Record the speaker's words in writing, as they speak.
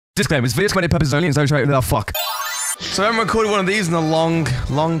Disclaimer, this video is for purposes only and so fuck. So I haven't recorded one of these in a long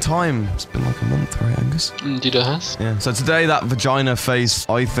time. It's been like a month, right, Angus? Indeed it has. Yeah. So today that vagina face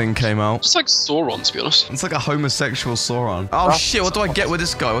eye thing came out. It's like Sauron, to be honest. It's like a homosexual Sauron. Oh shit, what do I get with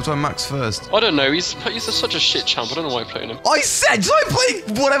this guy? What do I max first? I don't know, he's such a shit champ, I don't know why I'm playing him. I said, did I play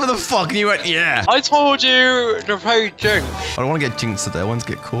whatever the fuck? And you went, yeah. I told you to play Jinx. I don't want to get Jinx today, I want to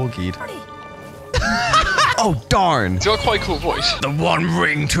get Corgied. Oh, darn. He's got quite a cool voice. The one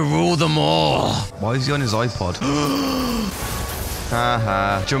ring to rule them all. Why is he on his iPod?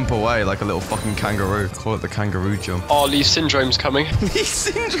 Haha. Jump away like a little fucking kangaroo. Call it the kangaroo jump. Oh, Lee Syndrome's coming. Lee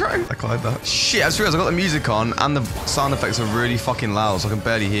Syndrome? I like that. Shit, I just realized I got the music on and the sound effects are really fucking loud, so I can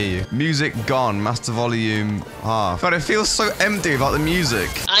barely hear you. Music gone. Master volume half. God, it feels so empty without the music.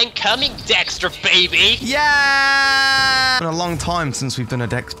 I'm coming, Dexter, baby. Yeah! It's been a long time since we've done a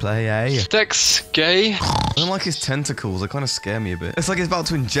Dexplay, eh? Dex gay. I don't like his tentacles. They kind of scare me a bit. It's like he's about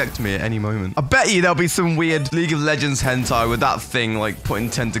to inject me at any moment. I bet you there'll be some weird League of Legends hentai with that thing like putting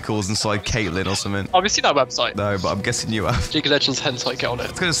tentacles inside Caitlyn or something. Have you seen that website? No, but I'm guessing you have. League of Legends hentai, get on it. I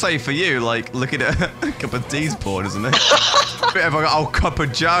was going to say, for you, like, looking at a cup of tea's porn, isn't it? Bit of a old cup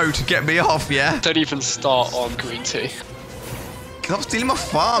of Joe to get me off, yeah? Don't even start on green tea. Stop stealing my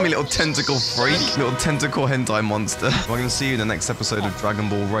farm, you little tentacle freak. Little tentacle hentai monster. I'm going to see you in the next episode of Dragon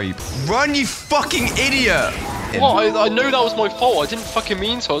Ball Rape. Run, you fucking idiot! What? I know that was my fault. I didn't fucking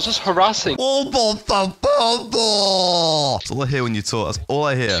mean to. I was just harassing. That's all I hear when you talk. That's all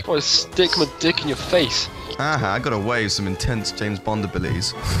I hear. I gotta stick my dick in your face. I got away with some intense James Bond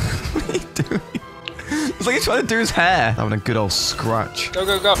abilities. What are you doing? It's like he's trying to do his hair. Having a good old scratch. Go,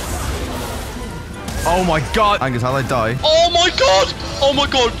 go, go. Oh my god. Angus, how'd I die? Oh my god! Oh my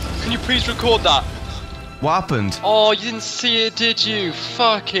god! Can you please record that? What happened? Oh, you didn't see it, did you?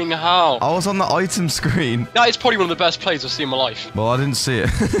 Fucking hell. I was on the item screen. That is probably one of the best plays I've seen in my life. Well, I didn't see it.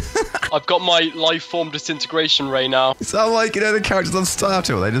 I've got my life form disintegration ray now. It sounds like, you know, the characters on Star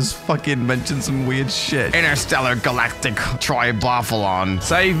Trek, they just fucking mention some weird shit. Interstellar Galactic Triathlon.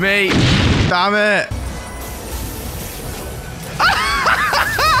 Save me. Damn it.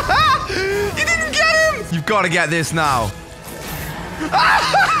 You didn't get him. You've got to get this now.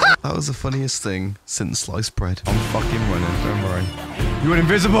 That was the funniest thing since sliced bread. I'm fucking running, don't worry. You went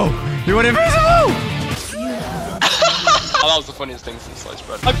invisible! You went invisible! Oh, that was the funniest thing since sliced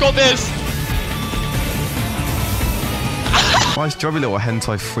bread. I've got this! Nice jobby little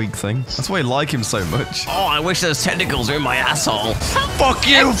hentai freak thing. That's why I like him so much. Oh, I wish those tentacles were in my asshole. Fuck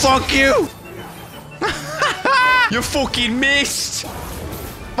you! Fuck you! You fucking missed!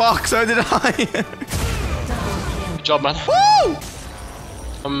 Fuck, so did I. Good job, man. Woo!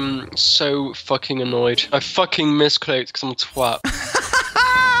 I'm so fucking annoyed. I fucking misclicked because I'm a twat.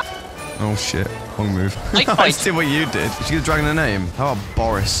 Oh shit, wrong move. I see what you did. Did you get a dragon a name? How about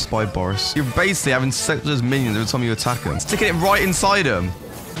Boris? Bye, Boris. You're basically having sex with those minions every time you attack them. Sticking it right inside them.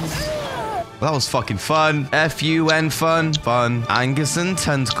 Well, that was fucking fun. F-U-N fun. Fun. Angus and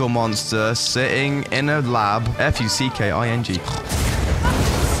Tentacle Monster sitting in a lab. F-U-C-K-I-N-G.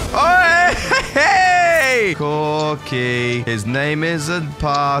 Oh, hey! Corky. His name is a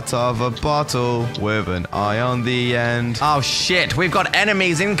part of a bottle with an eye on the end. Oh shit, we've got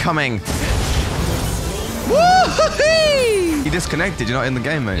enemies incoming. Woo-hoo-hee! You disconnected, you're not in the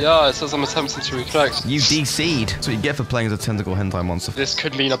game, mate. Yeah, it says I'm attempting to reconnect. You DC'd. That's what you get for playing as a tentacle hentai monster. This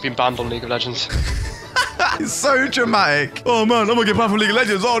could mean I've been banned on League of Legends. It's so dramatic. Oh man, I'm gonna get banned from League of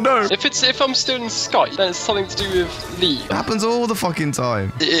Legends. Oh no. If I'm still in Skype, then it's something to do with League. It happens all the fucking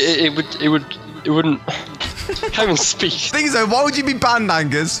time. It wouldn't. Can't even speak. Thing is though, why would you be banned,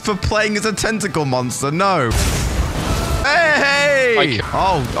 Angus, for playing as a tentacle monster? No. Hey!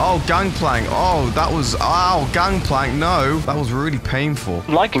 Oh, gangplank. Oh, that was, gangplank. No, that was really painful.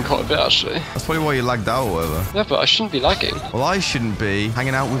 I'm lagging quite a bit, actually. That's probably why you lagged out or whatever. Yeah, but I shouldn't be lagging. Well, I shouldn't be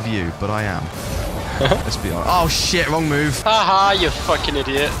hanging out with you, but I am. Let's be honest. Oh shit, wrong move. Haha, you fucking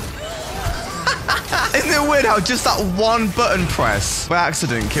idiot. Isn't it weird how just that one button press by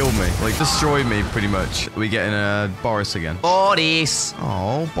accident killed me? Like, destroyed me, pretty much. Are we getting Boris again? Boris!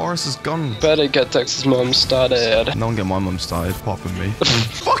 Oh, Boris is gone. Better get Dex's mum started. No one get my mum started, apart from me.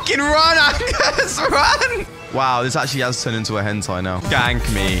 Fucking run, Angus! Run! Wow, this actually has turned into a hentai now. Gank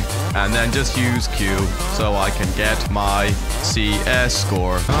me, and then just use Q so I can get my CS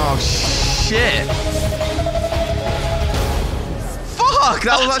score. Oh, shit! Fuck,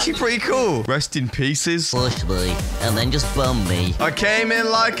 that was actually pretty cool. Rest in pieces. Push me, and then just bum me. I came in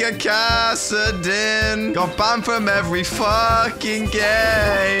like a Cassadin. Got banned from every fucking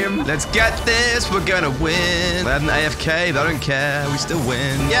game. Let's get this, we're gonna win. They had an AFK, they don't care, we still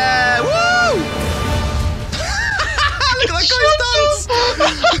win. Yeah, woo! Look at that guy's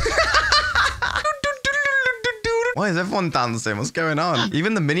dance! is everyone dancing? What's going on?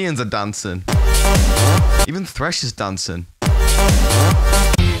 Even the minions are dancing. Even Thresh is dancing.